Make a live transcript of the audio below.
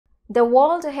The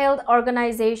World Health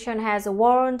Organization has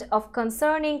warned of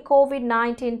concerning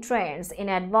COVID-19 trends in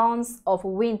advance of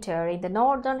winter in the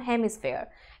Northern Hemisphere,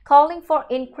 calling for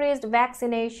increased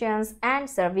vaccinations and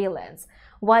surveillance.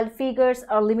 While figures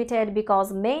are limited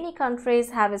because many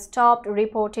countries have stopped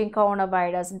reporting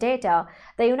coronavirus data,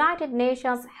 the United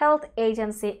Nations Health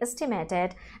Agency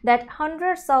estimated that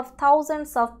hundreds of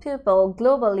thousands of people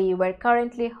globally were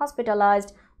currently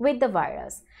hospitalized with the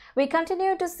virus. We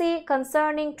continue to see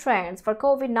concerning trends for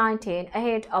COVID-19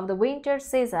 ahead of the winter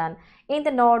season in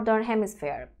the Northern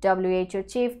Hemisphere, WHO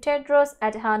Chief Tedros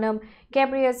Adhanom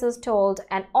Ghebreyesus told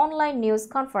an online news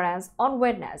conference on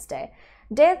Wednesday.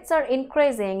 Deaths are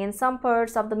increasing in some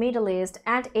parts of the Middle East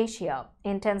and Asia.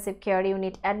 Intensive care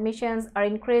unit admissions are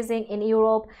increasing in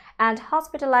Europe and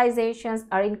hospitalizations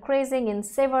are increasing in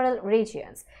several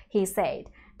regions, he said.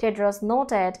 Tedros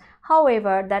noted,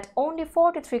 however, that only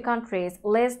 43 countries,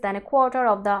 less than a quarter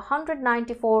of the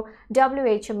 194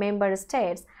 WHO member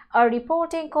states, are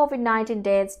reporting COVID-19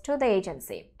 deaths to the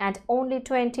agency, and only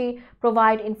 20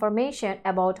 provide information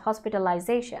about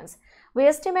hospitalizations. We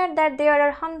estimate that there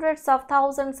are hundreds of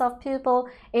thousands of people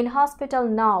in hospital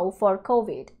now for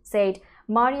COVID, said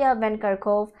Maria Van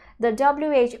Kerkhove, the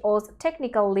WHO's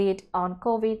technical lead on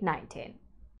COVID-19.